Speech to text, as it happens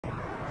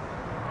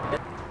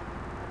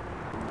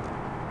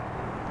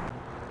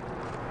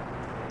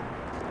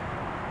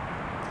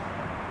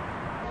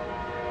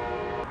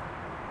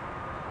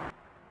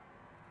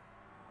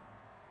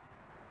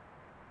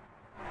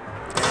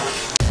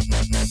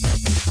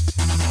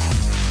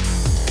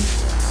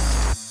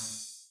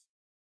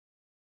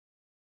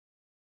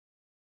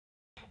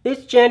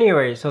It's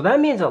January, so that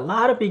means a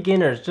lot of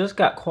beginners just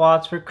got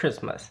quads for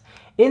Christmas.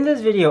 In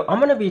this video, I'm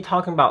going to be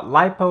talking about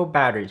LiPo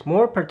batteries,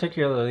 more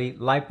particularly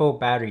LiPo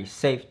battery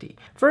safety.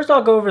 First,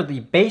 I'll go over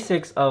the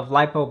basics of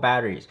LiPo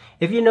batteries.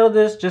 If you know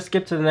this, just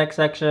skip to the next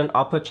section.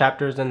 I'll put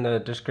chapters in the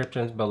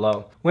descriptions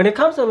below. When it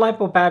comes to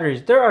LiPo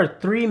batteries, there are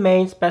three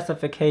main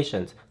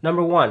specifications.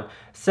 Number one,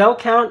 cell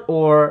count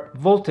or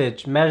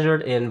voltage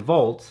measured in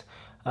volts.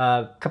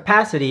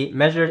 Capacity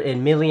measured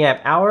in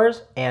milliamp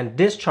hours, and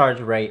discharge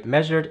rate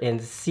measured in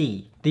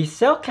C. The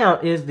cell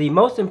count is the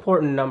most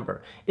important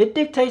number. It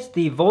dictates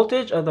the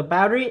voltage of the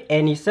battery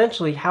and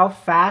essentially how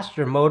fast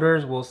your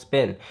motors will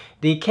spin.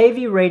 The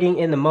kV rating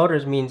in the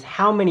motors means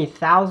how many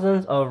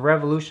thousands of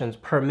revolutions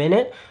per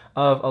minute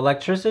of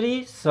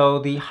electricity, so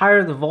the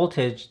higher the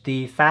voltage,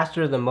 the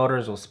faster the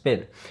motors will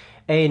spin.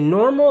 A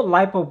normal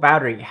LiPo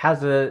battery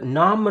has a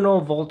nominal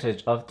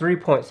voltage of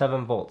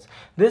 3.7 volts.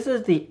 This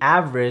is the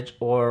average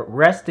or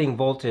resting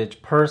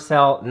voltage per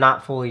cell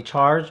not fully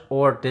charged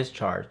or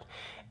discharged.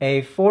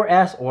 A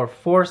 4S or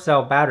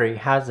 4-cell battery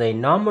has a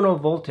nominal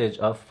voltage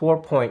of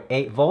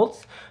 4.8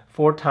 volts.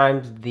 4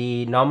 times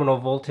the nominal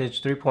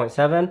voltage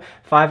 3.7,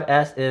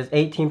 5S is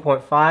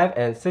 18.5,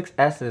 and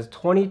 6S is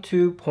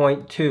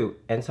 22.2,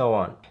 and so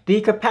on.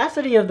 The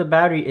capacity of the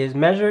battery is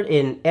measured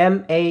in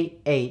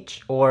mAh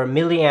or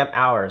milliamp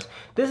hours.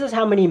 This is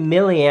how many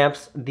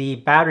milliamps the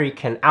battery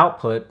can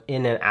output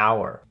in an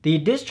hour. The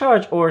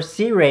discharge or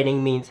C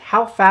rating means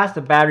how fast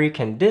the battery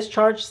can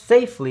discharge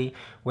safely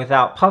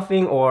without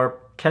puffing or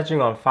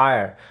catching on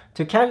fire.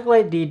 To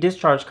calculate the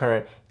discharge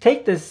current,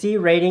 take the C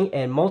rating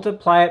and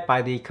multiply it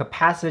by the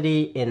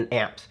capacity in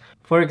amps.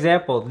 For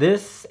example,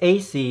 this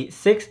AC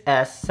 6S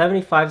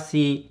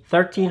 75C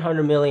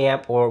 1300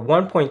 milliamp or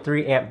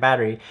 1.3 amp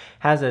battery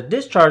has a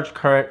discharge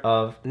current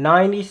of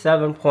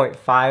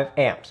 97.5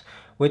 amps,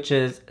 which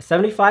is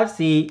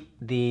 75C,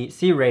 the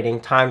C rating,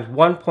 times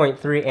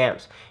 1.3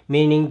 amps,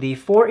 meaning the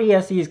 4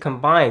 ESCs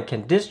combined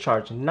can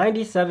discharge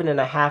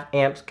 97.5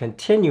 amps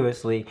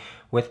continuously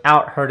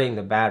without hurting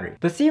the battery.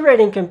 The C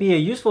rating can be a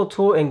useful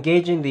tool in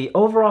gauging the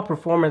overall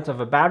performance of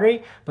a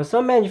battery, but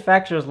some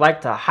manufacturers like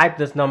to hype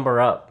this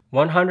number up.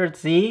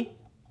 100C?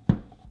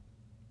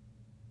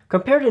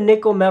 Compared to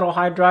nickel metal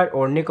hydride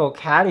or nickel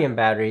cadmium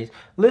batteries,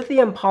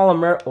 lithium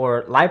polymer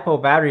or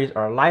LiPo batteries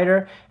are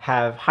lighter,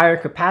 have higher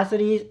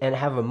capacities, and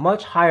have a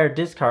much higher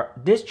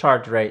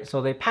discharge rate,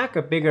 so they pack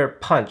a bigger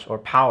punch or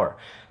power.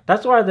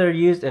 That's why they're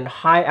used in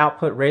high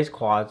output race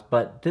quads,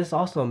 but this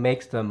also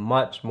makes them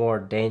much more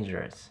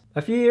dangerous.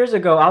 A few years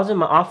ago, I was in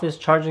my office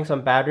charging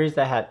some batteries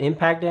that had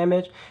impact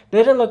damage. They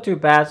didn't look too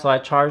bad, so I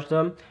charged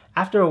them.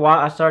 After a while,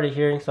 I started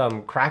hearing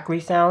some crackly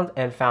sounds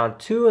and found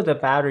 2 of the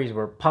batteries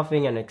were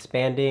puffing and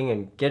expanding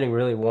and getting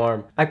really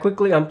warm. I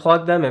quickly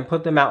unplugged them and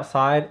put them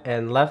outside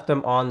and left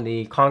them on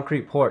the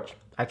concrete porch.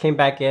 I came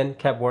back in,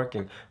 kept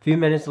working. A few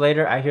minutes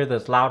later, I hear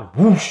this loud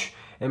whoosh,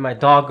 and my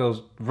dog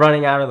goes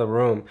running out of the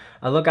room.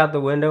 I look out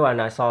the window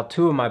and I saw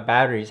 2 of my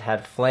batteries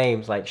had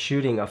flames like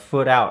shooting a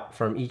foot out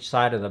from each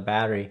side of the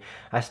battery.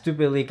 I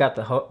stupidly got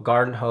the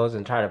garden hose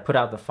and tried to put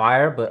out the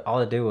fire, but all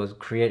it did was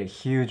create a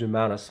huge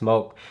amount of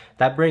smoke.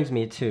 That brings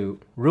me to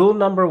rule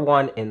number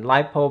 1 in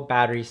LiPo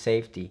battery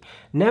safety.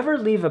 Never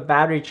leave a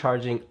battery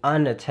charging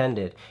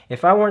unattended.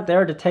 If I weren't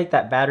there to take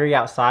that battery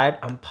outside,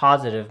 I'm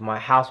positive my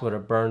house would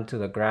have burned to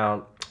the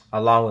ground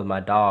along with my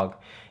dog.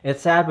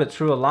 It's sad but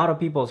true, a lot of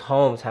people's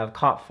homes have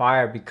caught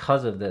fire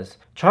because of this.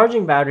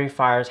 Charging battery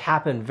fires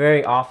happen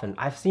very often.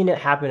 I've seen it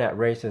happen at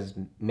races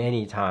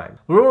many times.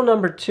 Rule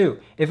number 2,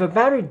 if a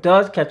battery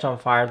does catch on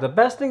fire, the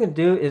best thing to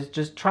do is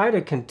just try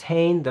to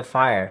contain the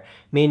fire,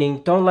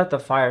 meaning don't let the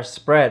fire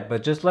spread,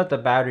 but just let the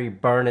battery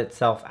burn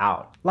itself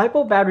out.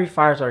 LiPo battery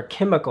fires are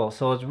chemical,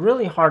 so it's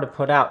really hard to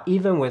put out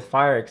even with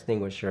fire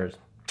extinguishers.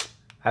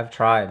 I've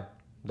tried.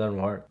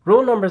 Doesn't work.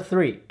 Rule number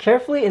 3,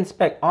 carefully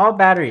inspect all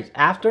batteries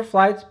after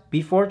flights,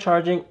 before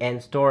charging,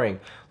 and storing.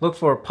 Look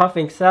for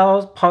puffing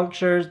cells,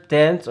 punctures,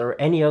 dents, or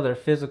any other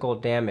physical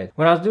damage.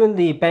 When I was doing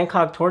the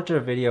Bangkok torture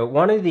video,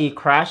 one of the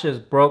crashes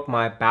broke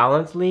my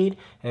balance lead,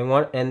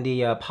 and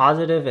the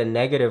positive and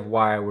negative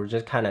wire were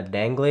just kind of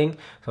dangling.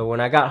 So when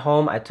I got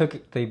home, I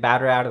took the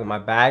battery out of my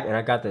bag and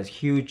I got this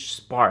huge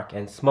spark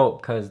and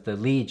smoke because the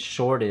lead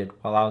shorted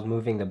while I was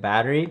moving the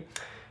battery.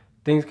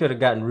 Things could have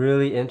gotten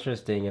really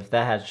interesting if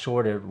that had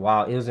shorted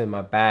while it was in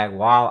my bag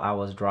while I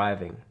was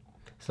driving.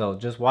 So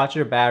just watch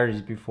your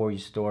batteries before you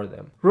store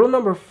them. Rule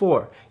number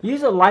 4,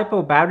 use a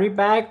LiPo battery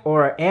bag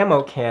or an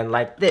ammo can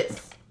like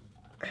this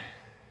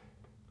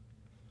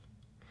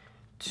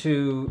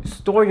to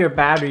store your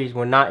batteries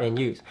when not in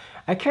use.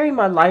 I carry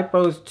my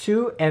LiPos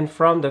to and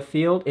from the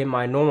field in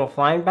my normal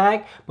flying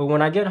bag, but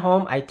when I get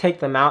home, I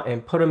take them out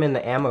and put them in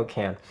the ammo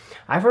can.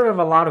 I've heard of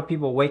a lot of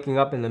people waking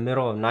up in the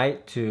middle of the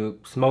night to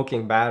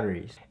smoking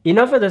batteries.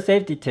 Enough of the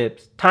safety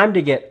tips. Time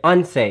to get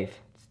unsafe.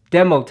 It's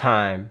demo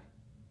time.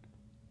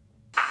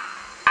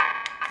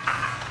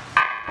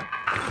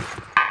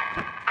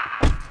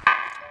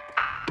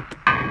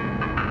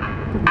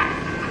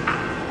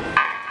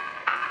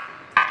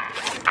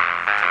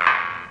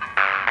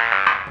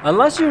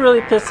 Unless you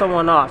really piss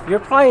someone off, you're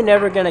probably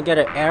never going to get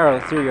an arrow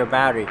through your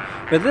battery.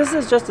 But this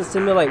is just to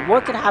simulate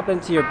what could happen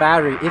to your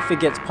battery if it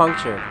gets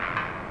punctured.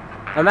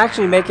 I'm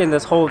actually making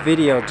this whole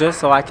video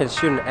just so I can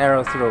shoot an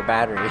arrow through a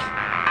battery.